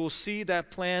 And we will see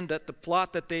that plan, that the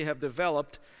plot that they have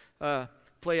developed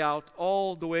play out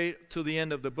all the way to the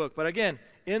end of the book. But again,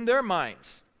 in their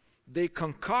minds, they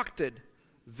concocted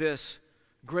this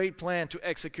great plan to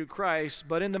execute Christ,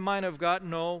 but in the mind of God,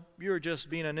 no, you're just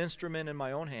being an instrument in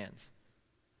my own hands.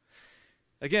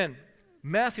 Again,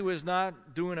 Matthew is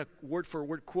not doing a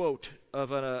word-for-word quote of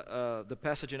the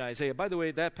passage in Isaiah. By the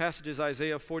way, that passage is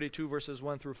Isaiah 42, verses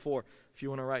 1 through 4, if you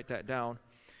want to write that down.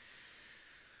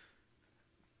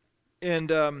 And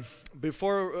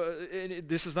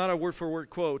this is not a word-for-word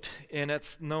quote, and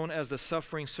that's known as the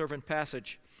suffering servant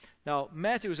passage. Now,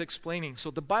 Matthew is explaining,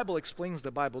 so the Bible explains the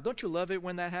Bible. Don't you love it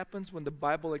when that happens, when the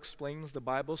Bible explains the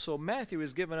Bible? So Matthew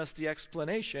is giving us the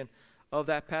explanation of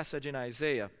that passage in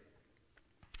Isaiah.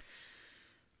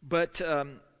 But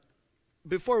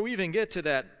before we even get to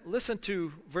that, listen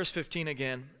to verse 15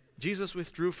 again. Jesus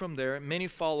withdrew from there. Many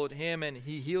followed him, and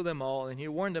he healed them all, and he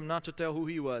warned them not to tell who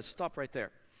he was. Stop right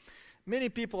there. Many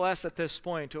people ask at this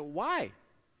point, why?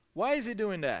 Why is he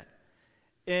doing that?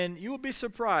 And you will be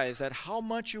surprised at how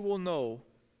much you will know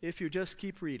if you just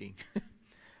keep reading.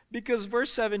 Because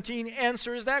verse 17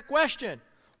 answers that question.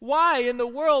 Why in the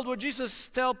world would Jesus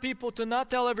tell people to not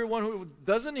tell everyone who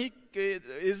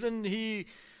isn't he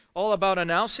all about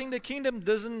announcing the kingdom?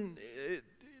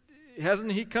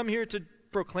 Hasn't he come here to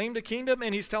proclaim the kingdom,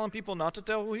 and he's telling people not to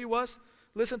tell who he was?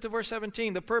 Listen to verse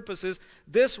 17. The purpose is,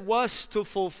 this was to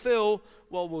fulfill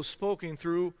what was spoken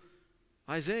through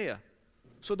Isaiah.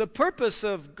 So the purpose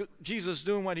of Jesus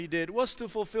doing what he did was to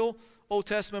fulfill Old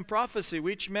Testament prophecy,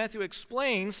 which Matthew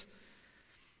explains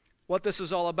what this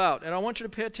is all about. And I want you to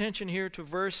pay attention here to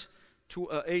verse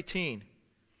 18.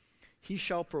 He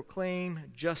shall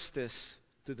proclaim justice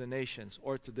to the nations,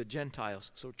 or to the Gentiles.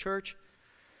 So church,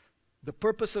 the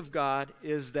purpose of God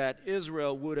is that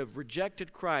Israel would have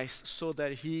rejected Christ so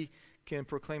that he can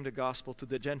proclaim the gospel to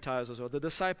the Gentiles as well. The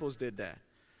disciples did that.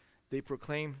 They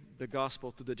proclaimed the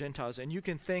gospel to the Gentiles. And you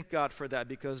can thank God for that,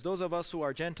 because those of us who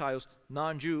are Gentiles,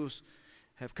 non-Jews,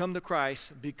 have come to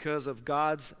Christ because of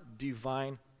God's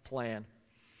divine plan.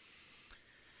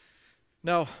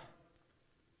 Now,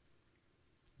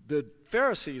 the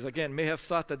Pharisees, again, may have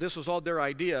thought that this was all their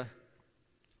idea.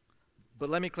 But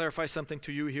let me clarify something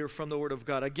to you here from the Word of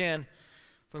God. Again,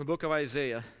 from the book of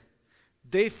Isaiah.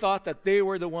 They thought that they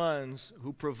were the ones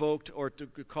who provoked or to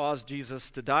cause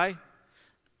Jesus to die.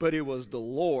 But it was the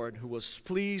Lord who was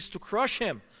pleased to crush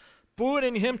him,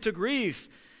 putting him to grief.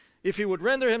 If he would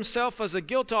render himself as a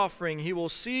guilt offering, he will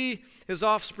see his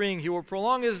offspring. He will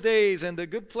prolong his days, and the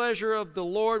good pleasure of the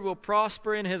Lord will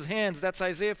prosper in his hands. That's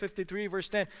Isaiah 53, verse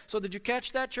 10. So did you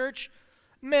catch that, church?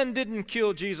 Men didn't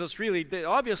kill Jesus, really.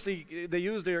 Obviously, they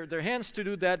used their hands to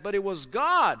do that, but it was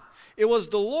God. It was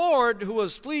the Lord who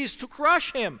was pleased to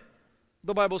crush him.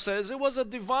 The Bible says it was a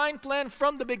divine plan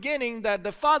from the beginning that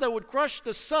the Father would crush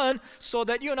the Son so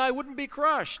that you and I wouldn't be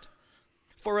crushed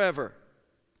forever.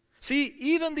 See,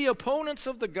 even the opponents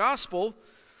of the gospel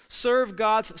serve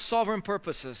God's sovereign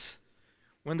purposes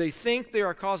when they think they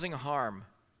are causing harm.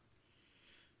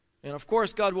 And of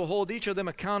course, God will hold each of them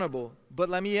accountable. But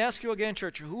let me ask you again,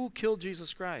 church, who killed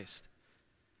Jesus Christ?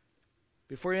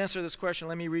 Before you answer this question,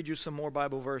 let me read you some more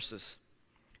Bible verses.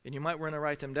 And you might want to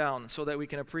write them down so that we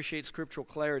can appreciate scriptural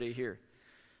clarity here.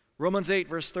 Romans 8,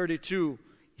 verse 32.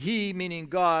 He, meaning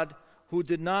God, who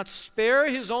did not spare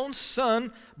his own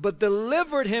Son, but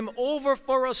delivered him over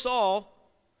for us all,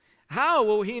 how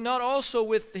will he not also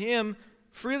with him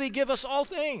freely give us all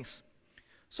things?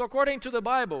 So according to the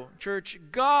Bible, church,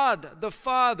 God the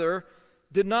Father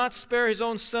did not spare his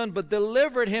own Son, but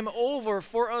delivered him over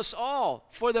for us all,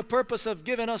 for the purpose of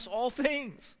giving us all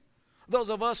things. Those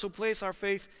of us who place our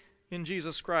faith in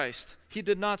Jesus Christ. He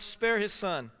did not spare his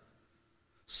Son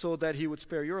so that he would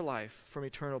spare your life from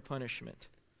eternal punishment.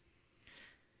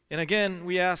 And again,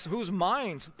 we ask, whose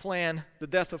minds plan the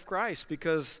death of Christ?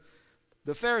 Because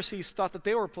the Pharisees thought that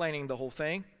they were planning the whole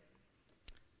thing.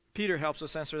 Peter helps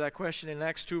us answer that question in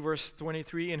Acts 2, verse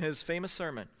 23 in his famous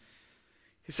sermon.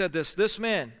 He said this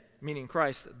man, meaning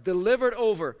Christ, delivered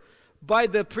over by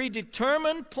the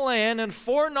predetermined plan and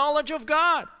foreknowledge of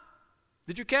God.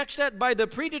 Did you catch that? By the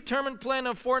predetermined plan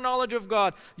and foreknowledge of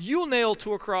God, you nailed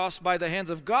to a cross by the hands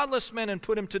of godless men and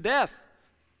put him to death.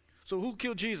 So who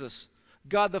killed Jesus?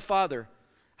 God the Father.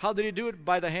 How did he do it?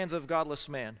 By the hands of godless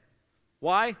man.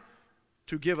 Why?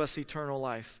 To give us eternal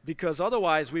life. Because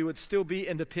otherwise we would still be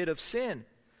in the pit of sin.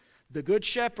 The Good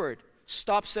Shepherd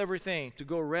stops everything to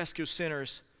go rescue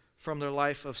sinners from their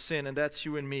life of sin, and that's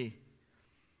you and me.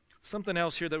 Something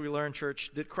else here that we learn,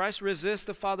 church. Did Christ resist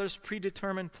the Father's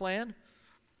predetermined plan?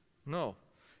 No.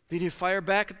 Did he fire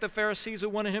back at the Pharisees who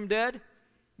wanted him dead?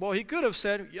 Well, he could have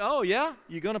said, oh yeah,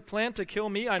 you're going to plan to kill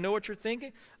me? I know what you're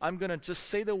thinking. I'm going to just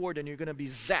say the word and you're going to be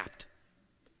zapped.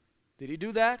 Did he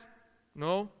do that?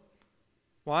 No.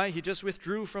 Why? He just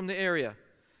withdrew from the area.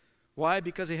 Why?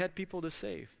 Because he had people to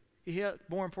save. He had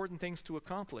more important things to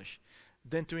accomplish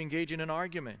than to engage in an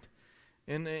argument,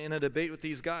 in a debate with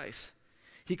these guys.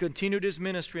 He continued his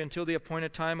ministry until the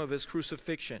appointed time of his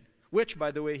crucifixion, which,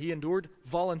 by the way, he endured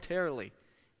voluntarily.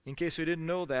 In case you didn't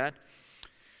know that,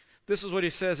 this is what he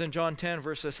says in John 10,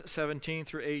 verses 17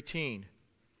 through 18.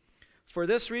 For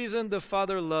this reason the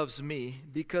Father loves me,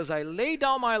 because I lay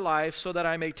down my life so that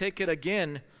I may take it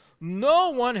again. No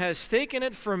one has taken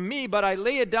it from me, but I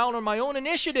lay it down on my own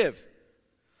initiative.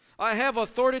 I have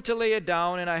authority to lay it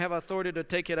down, and I have authority to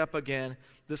take it up again.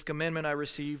 This commandment I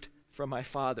received from my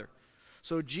Father.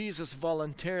 So Jesus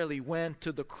voluntarily went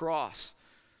to the cross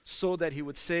so that he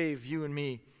would save you and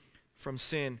me from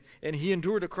sin. And he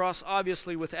endured the cross,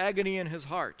 obviously, with agony in his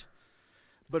heart.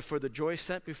 But for the joy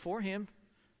set before him,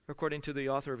 according to the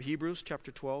author of Hebrews,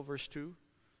 chapter 12, verse 2.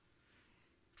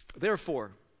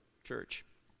 Therefore, church,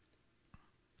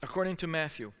 according to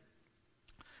Matthew,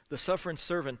 the suffering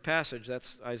servant passage,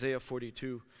 that's Isaiah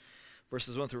 42,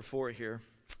 verses 1 through 4 here,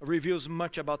 reveals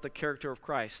much about the character of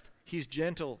Christ. He's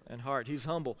gentle in heart. He's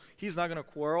humble. He's not going to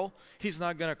quarrel. He's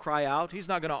not going to cry out. He's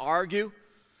not going to argue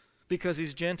because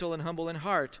he's gentle and humble in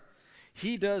heart.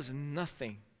 He does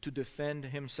nothing to defend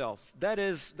himself.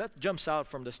 That jumps out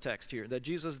from this text here, that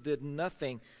Jesus did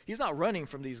nothing. He's not running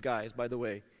from these guys, by the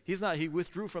way. He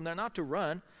withdrew from there not to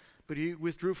run, but he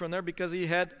withdrew from there because he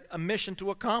had a mission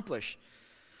to accomplish.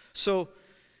 So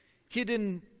he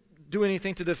didn't do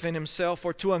anything to defend himself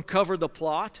or to uncover the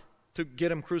plot to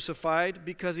get him crucified,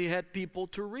 because he had people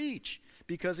to reach,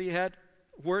 because he had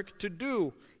work to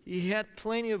do. He had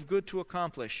plenty of good to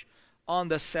accomplish on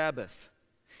the Sabbath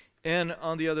and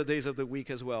on the other days of the week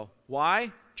as well.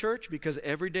 Why, church? Because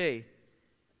every day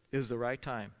is the right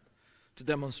time to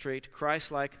demonstrate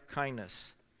Christ-like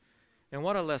kindness. And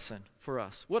what a lesson for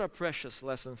us. What a precious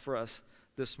lesson for us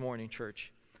this morning,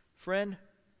 church. Friend,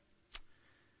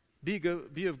 be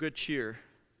of good cheer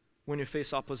when you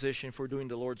face opposition for doing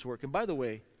the Lord's work. And by the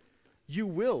way, you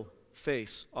will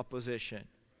face opposition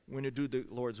when you do the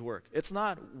Lord's work. It's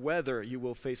not whether you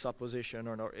will face opposition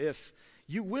or if.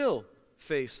 You will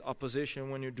face opposition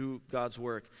when you do God's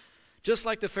work. Just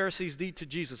like the Pharisees did to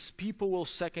Jesus, people will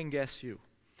second guess you.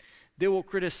 They will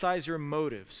criticize your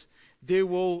motives. They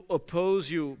will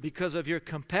oppose you because of your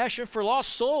compassion for lost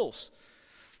souls.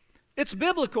 It's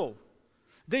biblical.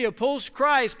 They opposed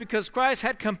Christ because Christ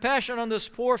had compassion on this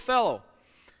poor fellow.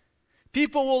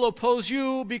 People will oppose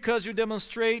you because you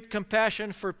demonstrate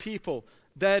compassion for people.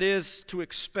 That is to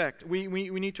expect. We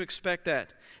need to expect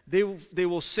that. They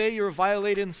will say you're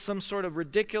violating some sort of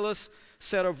ridiculous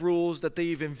set of rules that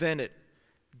they've invented.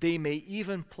 They may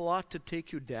even plot to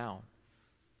take you down.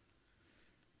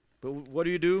 But what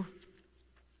do?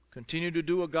 Continue to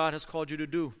do what God has called you to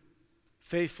do.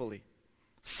 Faithfully.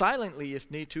 Silently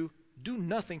if need to. Do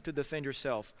nothing to defend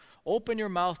yourself. Open your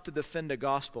mouth to defend the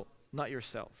gospel, not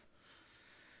yourself.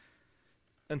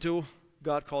 Until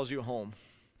God calls you home.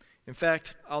 In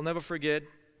fact, I'll never forget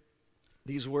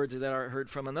these words that I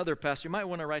heard from another pastor. You might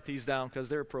want to write these down because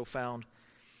they're profound.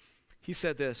 He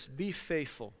said this: be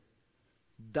faithful.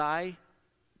 Die,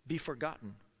 be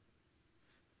forgotten.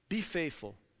 Be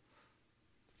faithful.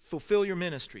 Fulfill your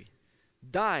ministry.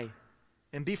 Die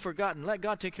and be forgotten. Let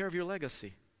God take care of your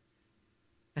legacy.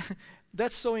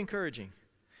 That's so encouraging.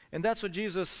 And that's what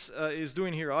Jesus is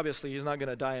doing here. Obviously, he's not going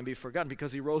to die and be forgotten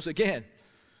because he rose again.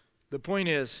 The point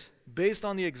is, based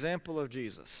on the example of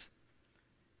Jesus,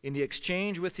 in the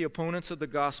exchange with the opponents of the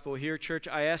gospel here, church,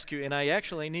 I ask you, and I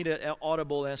actually need an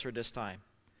audible answer this time.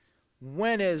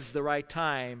 When is the right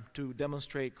time to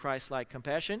demonstrate Christ-like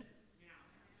compassion?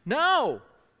 Now!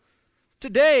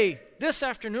 Today, this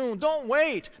afternoon, don't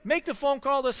wait. Make the phone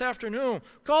call this afternoon.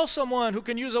 Call someone who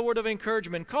can use a word of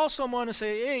encouragement. Call someone and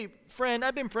say, hey, friend,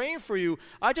 I've been praying for you.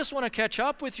 I just want to catch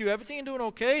up with you. Everything doing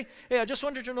okay? Hey, I just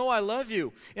wanted you to know I love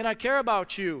you and I care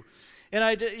about you.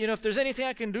 And if there's anything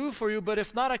I can do for you, but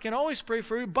if not, I can always pray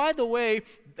for you. By the way,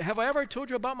 have I ever told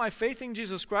you about my faith in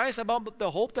Jesus Christ, about the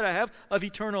hope that I have of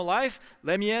eternal life?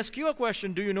 Let me ask you a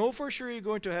question. Do you know for sure you're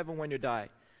going to heaven when you die?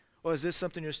 Or is this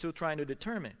something you're still trying to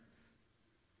determine?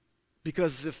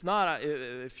 Because if not,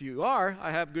 if you are,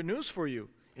 I have good news for you.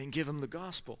 And give them the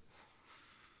gospel.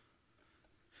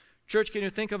 Church, can you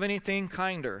think of anything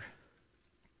kinder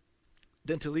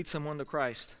than to lead someone to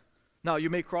Christ? Now,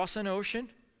 you may cross an ocean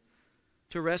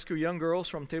to rescue young girls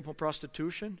from temple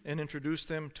prostitution and introduce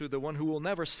them to the one who will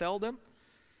never sell them.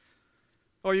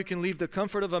 Or you can leave the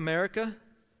comfort of America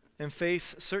and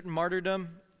face certain martyrdom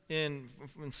in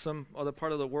some other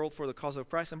part of the world for the cause of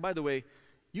Christ. And by the way,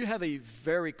 you have a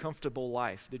very comfortable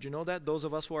life. Did you know that? Those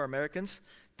of us who are Americans,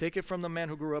 take it from the man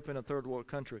who grew up in a third world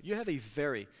country. You have a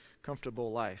very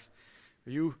comfortable life.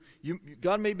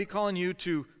 God may be calling you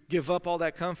to give up all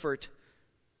that comfort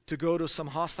to go to some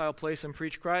hostile place and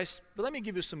preach Christ, but let me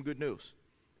give you some good news.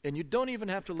 And you don't even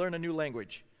have to learn a new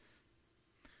language.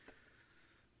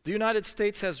 The United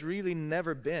States has really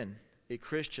never been a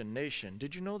Christian nation.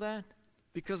 Did you know that?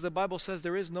 Because the Bible says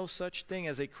there is no such thing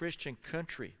as a Christian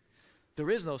country. There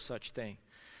is no such thing.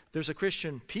 There's a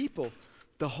Christian people,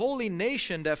 The holy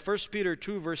nation that 1 Peter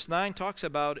 2 verse 9 talks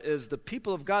about is the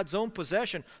people of God's own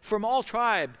possession from all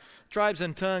tribes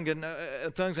and tongues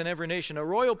in every nation, a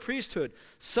royal priesthood,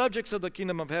 subjects of the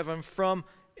kingdom of heaven from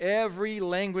every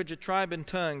language, tribe, and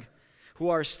tongue, who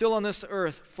are still on this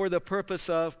earth for the purpose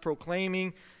of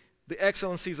proclaiming the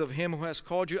excellencies of Him who has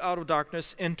called you out of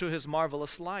darkness into His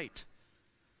marvelous light.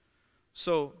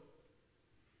 So,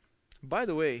 by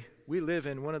the way, we live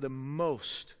in one of the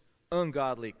most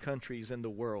ungodly countries in the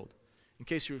world, in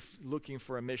case you're looking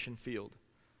for a mission field.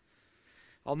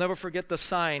 I'll never forget the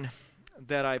sign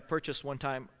that I purchased one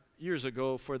time years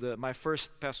ago for my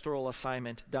first pastoral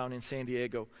assignment down in San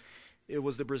Diego. It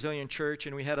was the Brazilian church,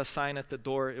 and we had a sign at the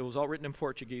door. It was all written in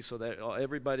Portuguese so that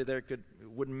everybody there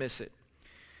wouldn't miss it.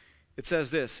 It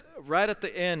says this, right at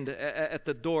the end, at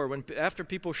the door, after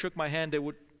people shook my hand, they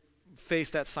would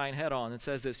face that sign head on. It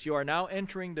says this, "You are now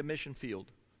entering the mission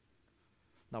field."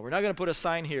 Now, we're not going to put a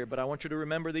sign here, but I want you to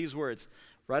remember these words.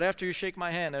 Right after you shake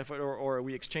my hand, or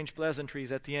we exchange pleasantries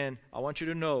at the end, I want you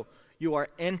to know you are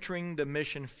entering the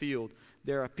mission field.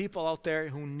 There are people out there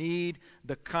who need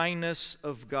the kindness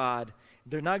of God.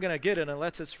 They're not going to get it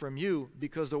unless it's from you,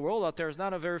 because the world out there is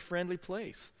not a very friendly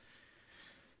place.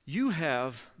 You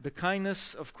have the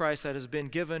kindness of Christ that has been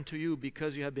given to you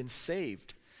because you have been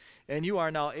saved. And you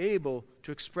are now able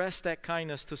to express that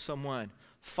kindness to someone.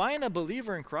 Find a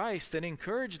believer in Christ and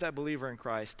encourage that believer in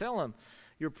Christ. Tell him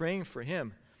you're praying for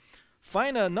him.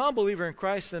 Find a non-believer in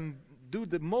Christ and do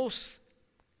the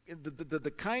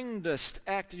kindest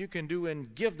act you can do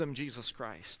and give them Jesus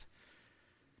Christ.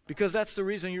 Because that's the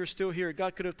reason you're still here.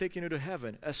 God could have taken you to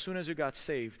heaven as soon as you got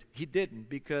saved. He didn't,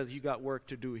 because you got work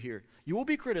to do here. You will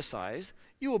be criticized.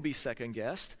 You will be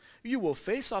second-guessed. You will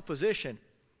face opposition.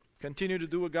 Continue to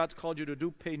do what God's called you to do.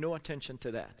 Pay no attention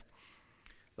to that.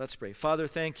 Let's pray. Father,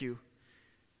 thank you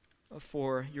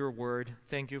for your word.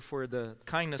 Thank you for the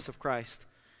kindness of Christ,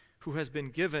 who has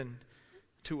been given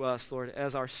to us, Lord,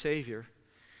 as our Savior.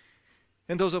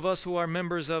 And those of us who are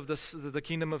members of the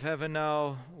kingdom of heaven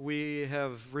now, we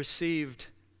have received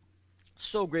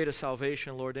so great a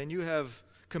salvation, Lord, and you have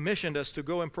commissioned us to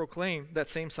go and proclaim that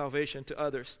same salvation to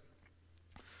others.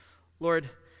 Lord,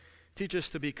 teach us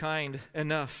to be kind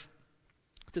enough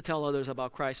to tell others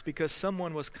about Christ, because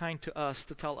someone was kind to us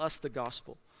to tell us the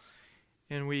gospel.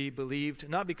 And we believed,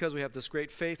 not because we have this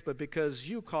great faith, but because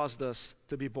you caused us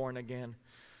to be born again.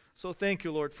 So thank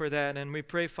you, Lord, for that. And we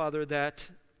pray, Father, that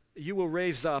you will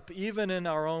raise up, even in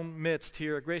our own midst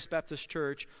here at Grace Baptist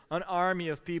Church, an army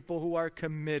of people who are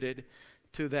committed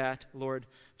to that, Lord,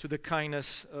 to the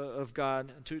kindness of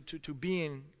God, to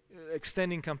being,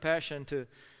 extending compassion to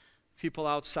people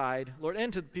outside, Lord,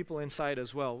 and to people inside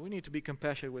as well. We need to be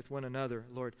compassionate with one another,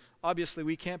 Lord. Obviously,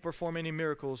 we can't perform any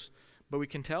miracles, but we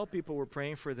can tell people we're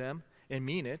praying for them and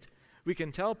mean it. We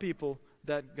can tell people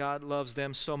that God loves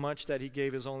them so much that He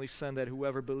gave His only Son, that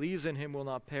whoever believes in Him will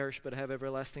not perish but have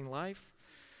everlasting life.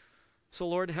 So,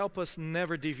 Lord, help us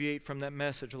never deviate from that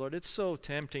message, Lord. It's so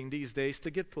tempting these days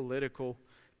to get political,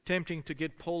 tempting to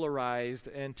get polarized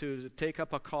and to take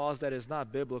up a cause that is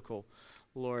not biblical,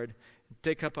 Lord.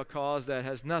 Take up a cause that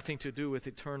has nothing to do with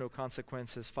eternal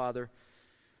consequences, Father.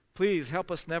 Please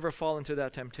help us never fall into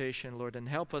that temptation, Lord, and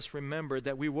help us remember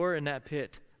that we were in that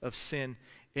pit of sin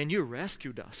and you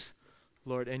rescued us,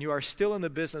 Lord, and you are still in the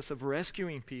business of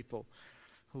rescuing people,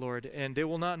 Lord, and they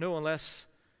will not know unless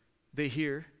they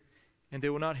hear, and they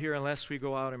will not hear unless we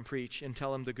go out and preach and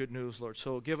tell them the good news, Lord.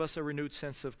 So give us a renewed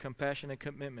sense of compassion and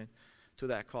commitment to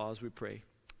that cause, we pray.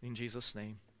 In Jesus'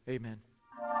 name, amen.